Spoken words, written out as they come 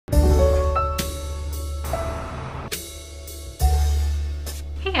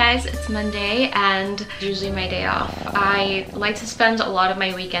guys, it's Monday and usually my day off. I like to spend a lot of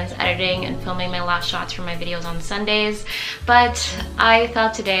my weekends editing and filming my last shots for my videos on Sundays, but I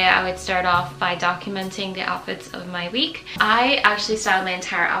thought today I would start off by documenting the outfits of my week. I actually styled my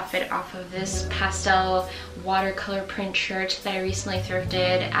entire outfit off of this pastel watercolor print shirt that I recently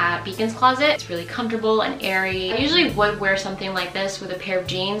thrifted at Beacon's Closet. It's really comfortable and airy. I usually would wear something like this with a pair of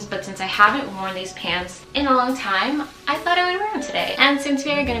jeans, but since I haven't worn these pants in a long time, I thought I would wear them today. And since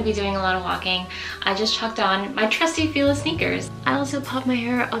we are going to be doing a lot of walking, I just chucked on my trusty Fila sneakers. I also popped my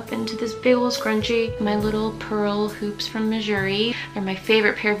hair up into this big old scrunchie, my little pearl hoops from Missouri. They're my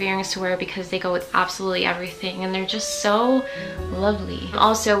favorite pair of earrings to wear because they go with absolutely everything and they're just so lovely. I'm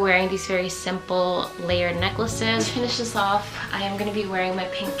also wearing these very simple layered necklaces. To finish this off, I am going to be wearing my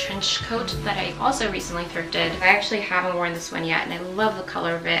pink trench coat that I also recently thrifted. I actually haven't worn this one yet and I love the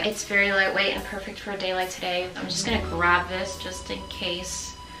color of it. It's very lightweight and perfect for a day like today. I'm just going to grab this just in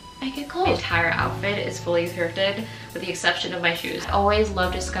case I get cold. My entire outfit is fully thrifted with the exception of my shoes. I always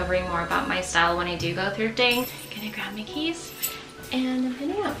love discovering more about my style when I do go thrifting. I'm gonna grab my keys and I'm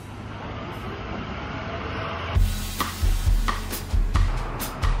heading out.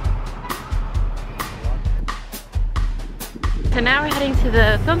 So now we're heading to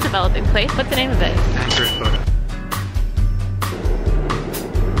the film developing place. What's the name of it? Accurate Photo.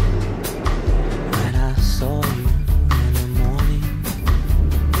 When I saw you in the morning,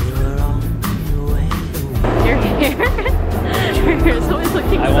 you were on your way away. Your hair? Your hair is always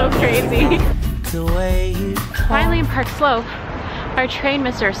looking so crazy. The way you Finally in Park Slope, our train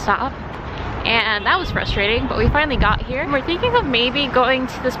missed our stop. And that was frustrating, but we finally got here. We're thinking of maybe going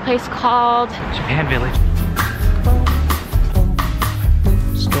to this place called Japan Village.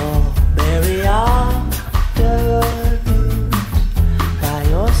 strawberry afternoons by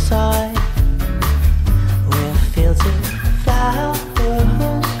your side, where fields of flowers bloom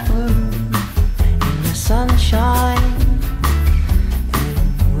in the sunshine, and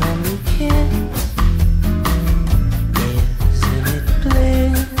when we kiss, isn't it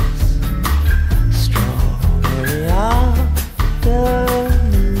bliss? Strawberry afternoon.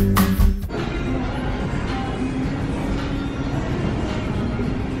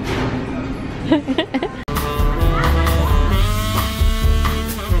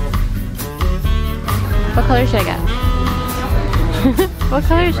 What color should I get? What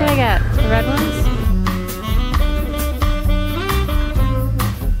color should I get? The red ones?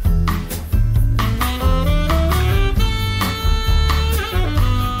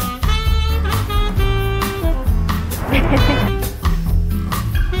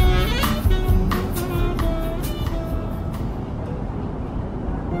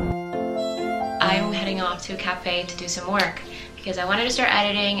 I'm heading off to a cafe to do some work because I wanted to start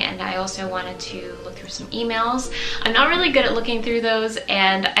editing and I also wanted to look through some emails. I'm not really good at looking through those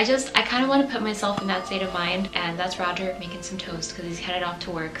and I kind of want to put myself in that state of mind, and that's Roger making some toast because he's headed off to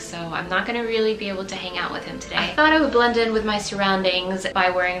work, so I'm not going to really be able to hang out with him today. I thought I would blend in with my surroundings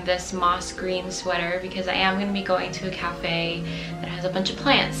by wearing this moss green sweater because I am going to be going to a cafe that has a bunch of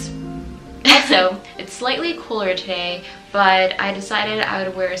plants. Also, it's slightly cooler today, but I decided I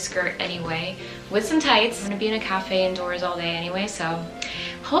would wear a skirt anyway with some tights. I'm gonna be in a cafe indoors all day anyway, so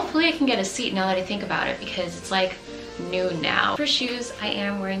hopefully I can get a seat now that I think about it because it's like noon now. For shoes, I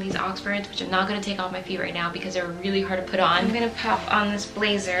am wearing these Oxfords, which I'm not gonna take off my feet right now because they're really hard to put on. I'm gonna pop on this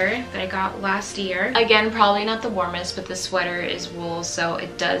blazer that I got last year. Again, probably not the warmest, but the sweater is wool, so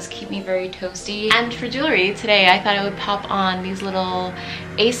it does keep me very toasty. And for jewelry, today I thought I would pop on these little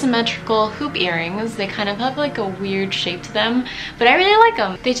asymmetrical hoop earrings. They kind of have like a weird shape to them, but I really like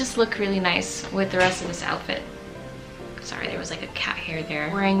them. They just look really nice with the rest of this outfit. Sorry, there was like a cat hair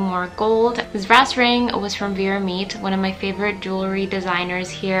there. Wearing more gold. This brass ring was from Vera Meet, one of my favorite jewelry designers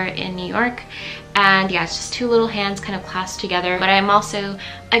here in New York. And yeah, it's just two little hands kind of clasped together. But I'm also,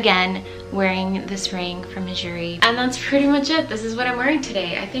 again, wearing this ring from Missouri. And that's pretty much it. This is what I'm wearing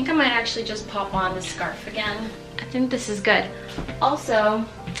today. I think I might actually just pop on the scarf again. I think this is good. Also,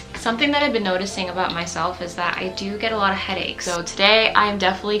 something that I've been noticing about myself is that I do get a lot of headaches. So today I'm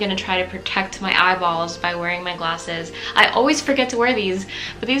definitely gonna try to protect my eyeballs by wearing my glasses. I always forget to wear these,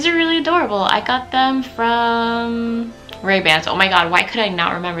 but these are really adorable. I got them from Ray-Bans. Oh my god, why could I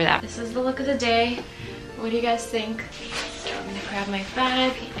not remember that? This is the look of the day. What do you guys think? So I'm gonna grab my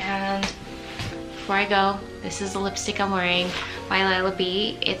bag, and before I go, this is the lipstick I'm wearing by Lila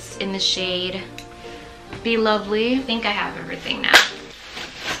B. It's in the shade Be Lovely. I think I have everything now.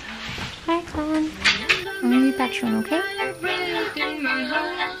 Hi, Con. I'm gonna be back soon, okay?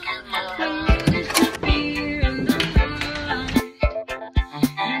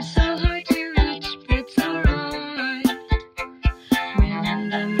 So hard to reach, it's alright.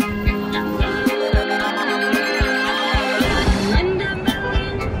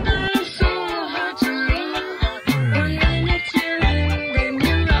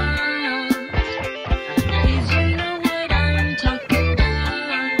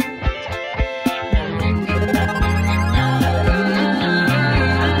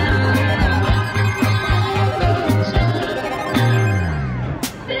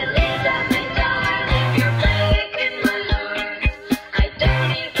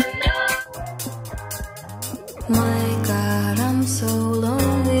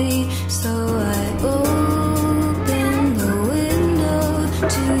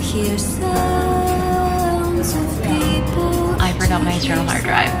 hear sounds of people. I forgot my external hard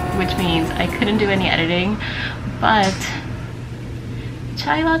drive, which means I couldn't do any editing, but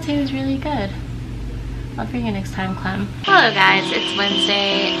chai latte was really good. I'll bring you next time, Clem. Hello guys, it's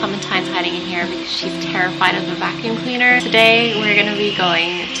Wednesday. Clementine's hiding in here because she's terrified of the vacuum cleaner. Today we're gonna be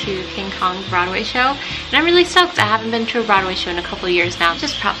going to King Kong's Broadway show, and I'm really stoked. I haven't been to a Broadway show in a couple of years now.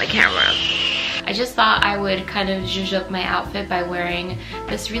 Just prop my camera up. I just thought I would kind of zhuzh up my outfit by wearing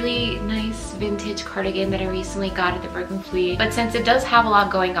this really nice vintage cardigan that I recently got at the Broken Flea. But since it does have a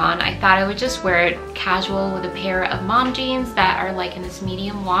lot going on, I thought I would just wear it casual with a pair of mom jeans that are like in this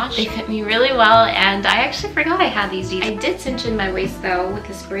medium wash. They fit me really well, and I actually forgot I had these jeans. I did cinch in my waist though with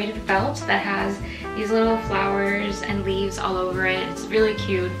this braided belt that has these little flowers and leaves all over it. It's really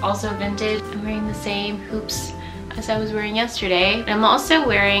cute. Also vintage. I'm wearing the same hoops as I was wearing yesterday. And I'm also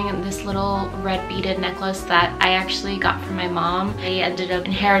wearing this little red beaded necklace that I actually got from my mom. I ended up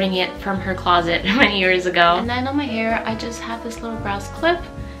inheriting it from her closet many years ago. And then on my hair, I just have this little brass clip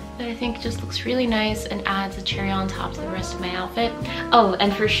that I think just looks really nice and adds a cherry on top to the rest of my outfit. Oh,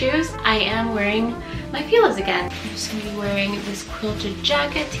 and for shoes, I am wearing my Fila's again. I'm just gonna be wearing this quilted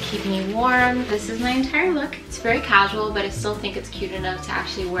jacket to keep me warm. This is my entire look. It's very casual, but I still think it's cute enough to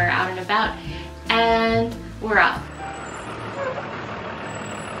actually wear out and about. And we're up.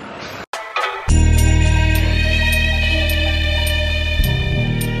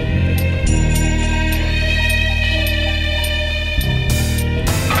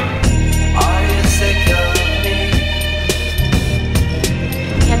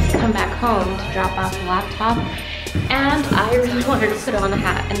 Come back home to drop off the laptop, and I really wanted to put on a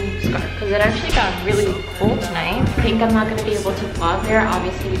hat and scarf because it actually got really cold tonight. I think I'm not going to be able to vlog there,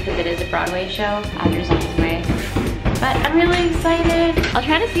 obviously, because it is a Broadway show. Audrey's on his way, but I'm really excited. I'll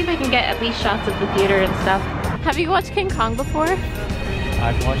try to see if I can get at least shots of the theater and stuff. Have you watched King Kong before?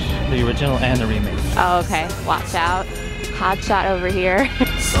 I've watched the original and the remake. Oh, okay. Watch out. Hot shot over here.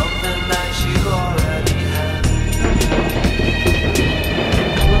 Something that you already had.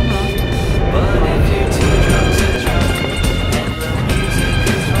 But if you're too drunk to drunk and the music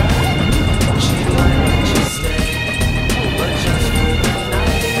is right, she might let you stay. But just for the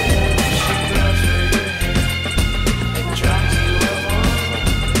night, she grabs for your hair and drives you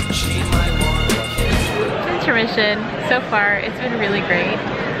along. She might want to kiss you. Intermission. So far, it's been really great.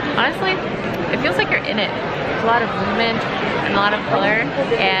 Honestly, it feels like you're in it. There's a lot of movement and a lot of color,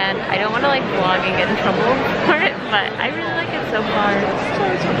 and I don't want to like vlog and get in trouble for it, but I really like it so far.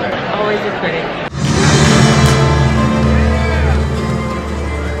 Always a critic.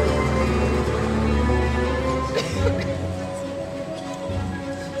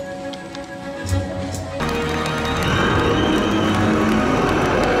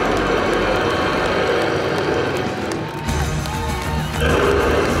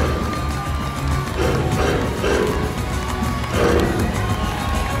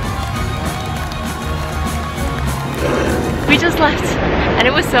 We just left, and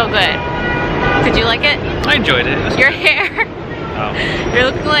it was so good. Did you like it? I enjoyed it. Your hair. Oh. You're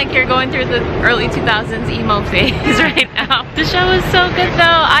looking like you're going through the early 2000s emo phase right now. The show was so good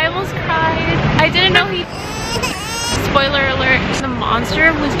though. I almost cried. I didn't know he... Spoiler alert, the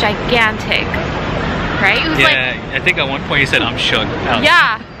monster was gigantic. Right? It was Yeah, I think at one point you said, I'm shook.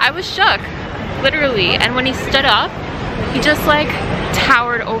 Yeah, I was shook. Literally. And when he stood up, he just like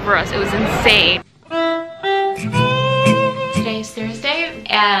towered over us. It was insane. Today's Thursday,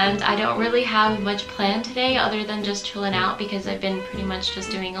 and I don't really have much planned today other than just chilling out because I've been pretty much just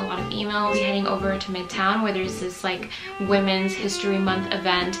doing a lot of emails. Heading over to Midtown where there's this like Women's History Month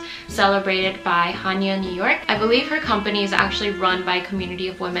event celebrated by Hanya New York. I believe her company is actually run by a community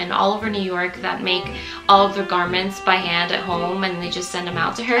of women all over New York that make all of their garments by hand at home, and they just send them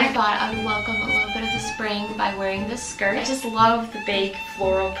out to her. I thought I would welcome a little bit of the spring by wearing this skirt. I just love the big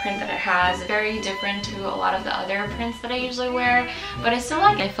floral print that it has. It's very different to a lot of the other prints that I usually wear, but I still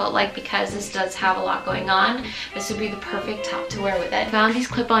like it. I felt like because this does have a lot going on, this would be the perfect top to wear with it. I found these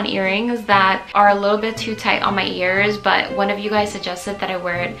clip-on earrings that are a little bit too tight on my ears, but one of you guys suggested that I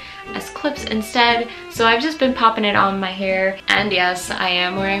wear it as clips instead, so I've just been popping it on my hair. And yes, I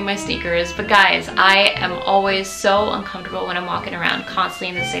am wearing my sneakers, but guys, I am always so uncomfortable when I'm walking around constantly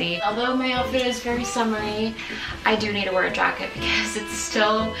in the city. Although my outfit is very summery, I do need to wear a jacket because it's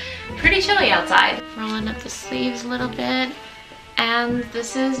still pretty chilly outside. Rolling up the sleeves a little bit, and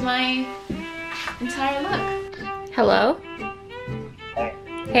this is my entire look. Hello? Hey.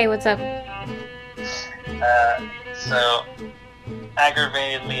 Hey, what's up? So,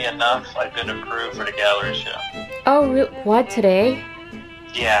 aggravatingly enough, I've been approved for the gallery show. Oh, what, today?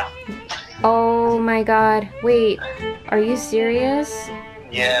 Yeah. Oh my god. Wait, are you serious?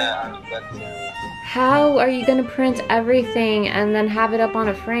 Yeah, I'm good too. How are you gonna print everything and then have it up on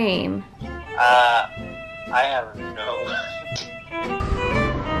a frame? I have no.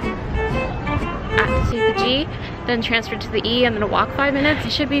 I have to take the G, then transfer to the E, and then walk 5 minutes. I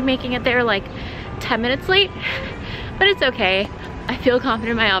should be making it there like 10 minutes late, but it's okay. I feel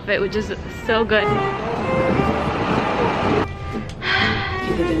confident in my outfit, which is so good.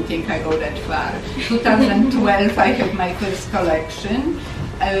 You didn't think I go that far. 2012, I have my first collection.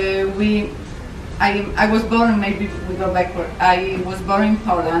 I was born, maybe we go backward. I was born in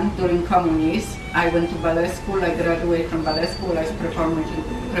Poland during communism. I went to ballet school. I graduated from ballet school. I was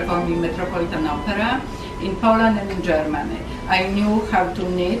performing Metropolitan Opera in Poland and in Germany. I knew how to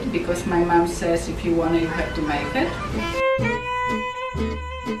knit because my mom says if you want it, you have to make it.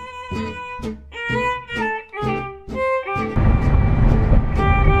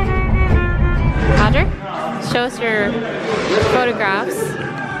 Roger, show us your photographs.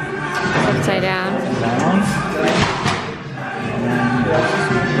 Upside down.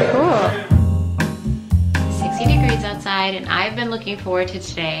 Cool. 60 degrees outside, and I've been looking forward to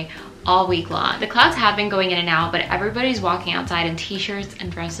today all week long. The clouds have been going in and out, but everybody's walking outside in t-shirts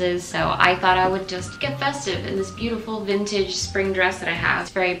and dresses, so I thought I would just get festive in this beautiful vintage spring dress that I have. It's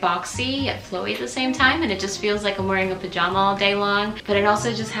very boxy yet flowy at the same time, and it just feels like I'm wearing a pajama all day long, but it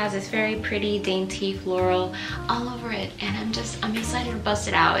also just has this very pretty dainty floral all over it, and I'm excited to bust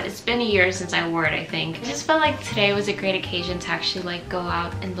it out. It's been a year since I wore it, I think. I just felt like today was a great occasion to actually like go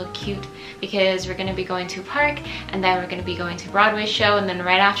out and look cute, because we're gonna be going to a park, and then we're gonna be going to a Broadway show, and then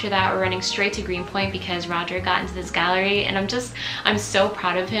right after that we're running straight to Greenpoint because Roger got into this gallery, and I'm so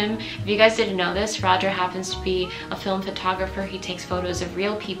proud of him. If you guys didn't know this, Roger happens to be a film photographer. He takes photos of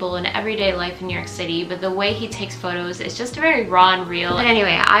real people in everyday life in New York City, but the way he takes photos is just very raw and real. But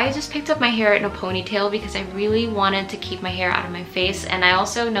anyway, I just picked up my hair in a ponytail because I really wanted to keep my hair out of my face, and I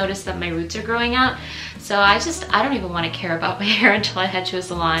also noticed that my roots are growing out. So I don't even want to care about my hair until I head to a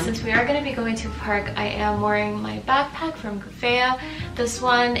salon. Since we are going to be going to a park, I am wearing my backpack from Grafea. This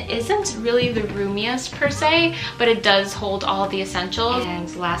one isn't really the roomiest per se, but it does hold all the essentials.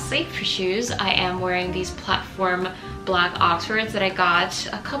 And lastly, for shoes, I am wearing these platform black Oxfords that I got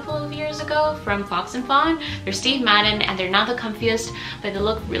a couple of years ago from Fox & Fawn. They're Steve Madden, and they're not the comfiest, but they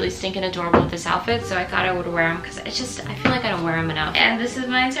look really stinking adorable with this outfit, so I thought I would wear them because I feel like I don't wear them enough. And this is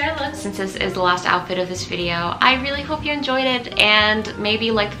my entire look. Since this is the last outfit of this video, I really hope you enjoyed it and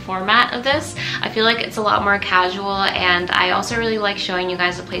maybe like the format of this. I feel like it's a lot more casual, and I also really like showing you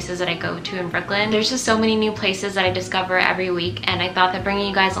guys the places that I go to in Brooklyn. There's just so many new places that I discover every week, and I thought that bringing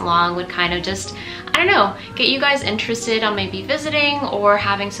you guys along would kind of just, I don't know, get you guys interested on maybe visiting or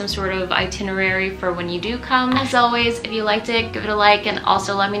having some sort of itinerary for when you do come. As always, if you liked it, give it a like, and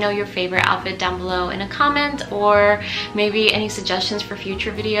also let me know your favorite outfit down below in a comment, or maybe any suggestions for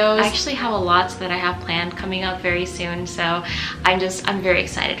future videos. I actually have a lot that I have planned coming up very soon, so I'm very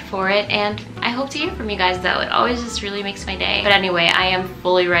excited for it, and I hope to hear from you guys though. It always just really makes my day. But anyway, I am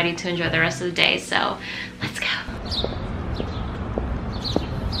fully ready to enjoy the rest of the day, so let's go.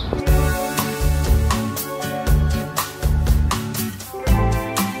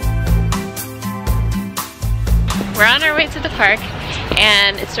 We're on our way to the park,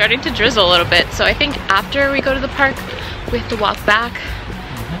 and it's starting to drizzle a little bit, so I think after we go to the park we have to walk back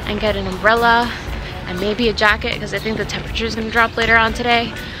and get an umbrella and maybe a jacket, because I think the temperature is going to drop later on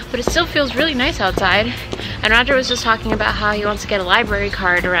today, but it still feels really nice outside. And Roger was just talking about how he wants to get a library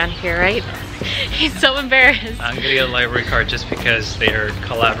card around here, right? He's so embarrassed. I'm gonna get a library card just because they are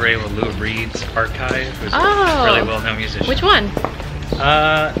collaborating with Lou Reed's archive, who's a really well-known musician. Which one?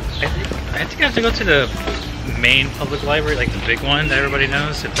 I think I have to go to the main public library, like the big one that everybody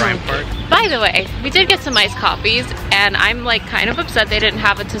knows at Bryant Park. By the way, we did get some iced coffees, and I'm like kind of upset they didn't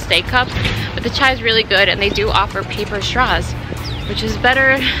have a to stay cup, but the chai is really good, and they do offer paper straws, which is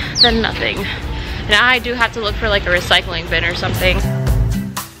better than nothing. Now I do have to look for like a recycling bin or something.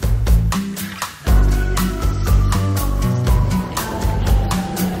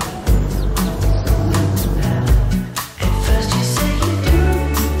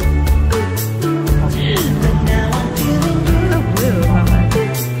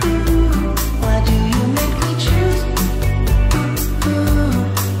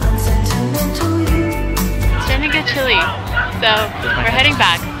 So we're heading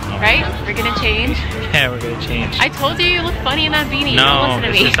back, right? We're gonna change. Yeah, we're gonna change. I told you you look funny in that beanie. No, don't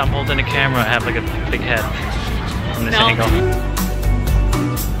listen to me. I'm holding a camera. I have like a big head from this angle.